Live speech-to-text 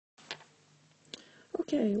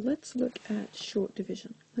Okay, let's look at short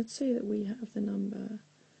division. Let's say that we have the number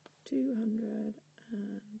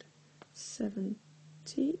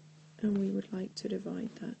 270 and we would like to divide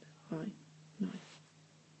that by 9.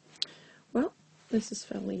 Well, this is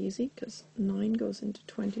fairly easy because 9 goes into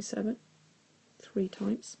 27 3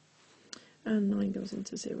 times and 9 goes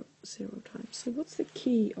into 0 times. So what's the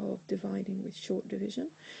key of dividing with short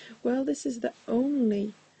division? Well, this is the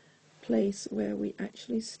only place where we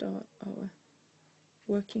actually start our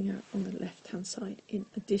working out on the left-hand side. In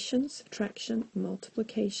addition, subtraction,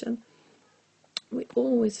 multiplication, we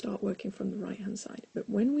always start working from the right-hand side. But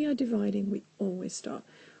when we are dividing, we always start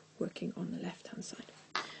working on the left-hand side.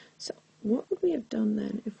 So what would we have done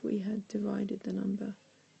then if we had divided the number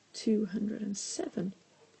 207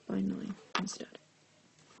 by 9 instead?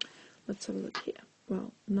 Let's have a look here.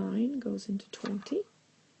 Well, 9 goes into 20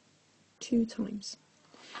 2 times.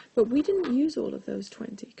 But we didn't use all of those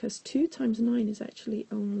 20 because 2 times 9 is actually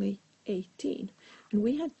only 18. And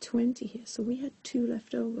we had 20 here, so we had 2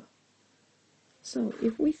 left over. So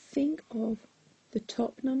if we think of the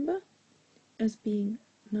top number as being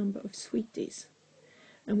number of sweeties,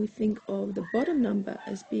 and we think of the bottom number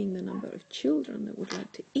as being the number of children that would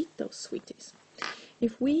like to eat those sweeties,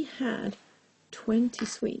 if we had 20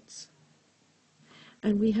 sweets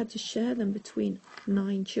and we had to share them between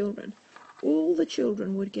 9 children, all the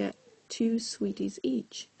children would get 2 sweeties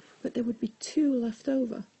each, but there would be 2 left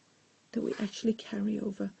over that we actually carry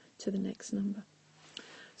over to the next number.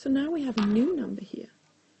 So now we have a new number here.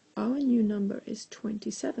 Our new number is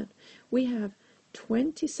 27. We have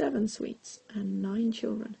 27 sweets and 9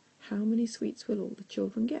 children. How many sweets will all the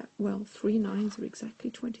children get? Well, 3 9s are exactly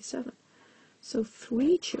 27. So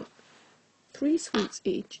 3 sweets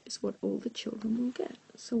each is what all the children will get.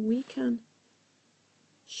 So we can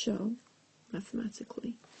show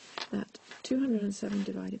mathematically that 207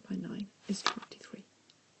 divided by 9 is 23,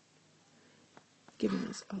 giving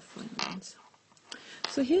us our final answer.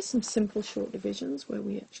 So here's some simple short divisions where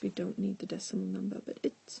we actually don't need the decimal number, but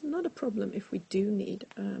it's not a problem if we do need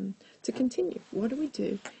to continue. What do we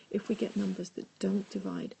do if we get numbers that don't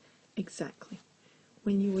divide exactly?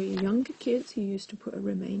 When you were younger kids, you used to put a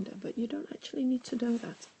remainder, but you don't actually need to do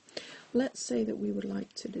that. Let's say that we would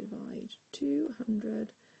like to divide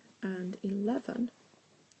 211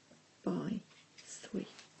 by 3.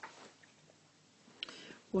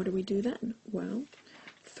 What do we do then? Well,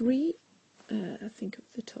 3, I think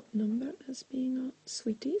of the top number as being our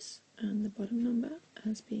sweeties and the bottom number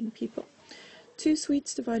as being people. 2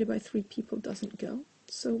 sweets divided by 3 people doesn't go,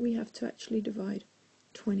 so we have to actually divide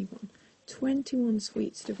 21. 21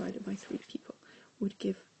 sweets divided by 3 people would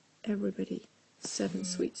give everybody 7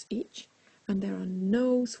 sweets each, and there are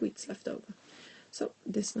no sweets left over. So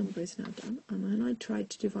this number is now done, and then I tried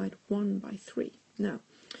to divide 1 by 3. Now,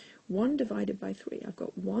 1 divided by 3, I've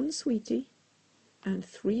got 1 sweetie and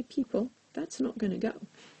 3 people. That's not going to go.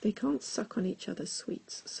 They can't suck on each other's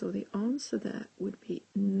sweets. So the answer there would be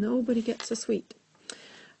nobody gets a sweet.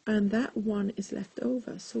 And that 1 is left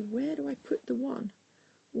over. So where do I put the 1?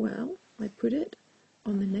 Well, I put it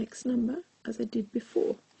on the next number as I did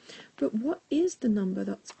before. But what is the number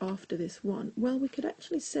that's after this 1? Well, we could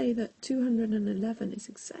actually say that 211 is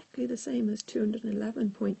exactly the same as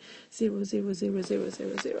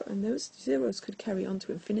 211.000000, and those zeros could carry on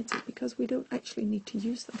to infinity because we don't actually need to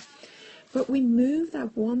use them. But we move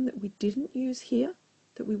that 1 that we didn't use here,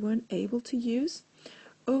 that we weren't able to use,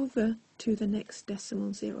 over to the next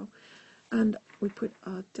decimal 0. And we put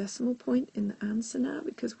our decimal point in the answer now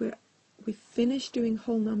because we finished doing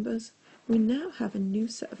whole numbers. We now have a new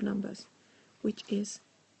set of numbers, which is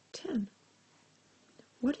 10.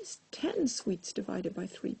 What is 10 sweets divided by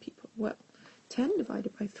 3 people? Well, 10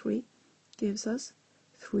 divided by 3 gives us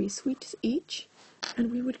 3 sweets each, and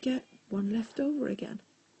we would get 1 left over again.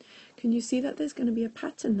 Can you see that there's going to be a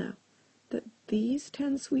pattern now? That these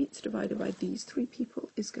 10 sweets divided by these 3 people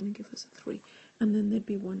is going to give us a 3, and then there'd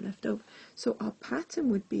be 1 left over. So our pattern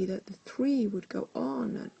would be that the 3 would go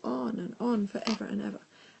on and on and on forever and ever.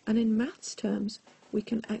 And in maths terms, we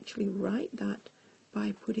can actually write that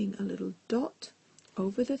by putting a little dot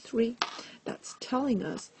over the 3. That's telling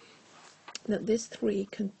us that this 3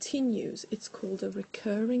 continues. It's called a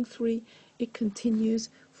recurring 3. It continues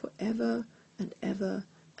forever and ever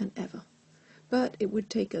and ever. But it would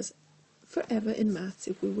take us forever in maths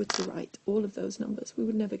if we were to write all of those numbers. We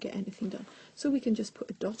would never get anything done. So we can just put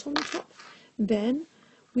a dot on the top. Then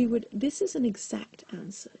this is an exact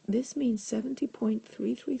answer. This means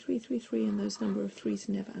 70.33333, and those number of 3s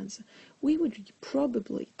never answer. We would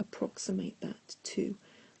probably approximate that to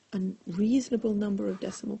a reasonable number of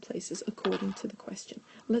decimal places according to the question.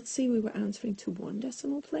 Let's see, we were answering to 1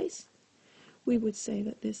 decimal place. we would say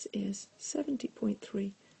that this is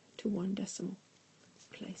 70.3 to 1 decimal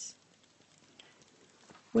place.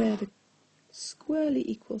 Where the squarely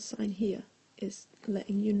equal sign here is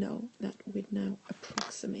letting you know that we've now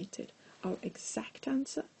approximated our exact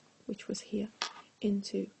answer, which was here,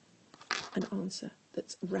 into an answer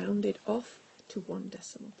that's rounded off to 1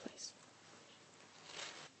 decimal place.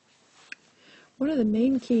 One of the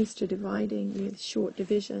main keys to dividing with short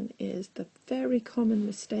division is the very common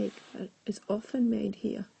mistake that is often made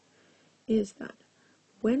here, is that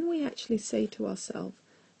when we actually say to ourselves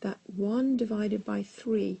that 1 divided by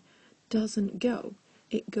 3 doesn't go,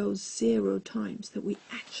 it goes 0 times, that we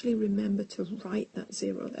actually remember to write that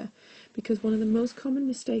 0 there. Because one of the most common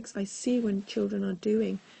mistakes I see when children are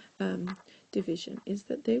doing division is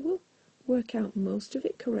that they will work out most of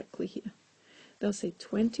it correctly here. They'll say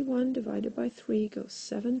 21 divided by 3 goes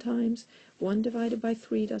 7 times, 1 divided by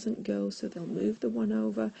 3 doesn't go, so they'll move the 1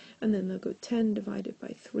 over, and then they'll go 10 divided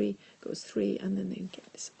by 3 goes 3, and then they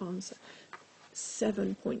get this answer,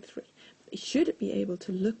 7.3. They should be able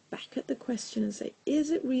to look back at the question and say, is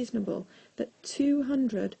it reasonable that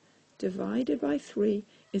 200 divided by 3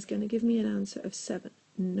 is going to give me an answer of 7?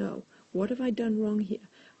 No. What have I done wrong here?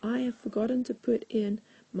 I have forgotten to put in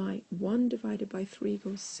my 1 divided by 3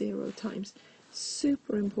 goes 0 times.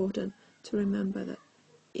 Super important to remember that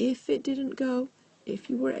if it didn't go, if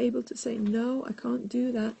you were able to say, no, I can't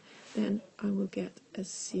do that, then I will get a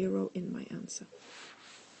 0 in my answer.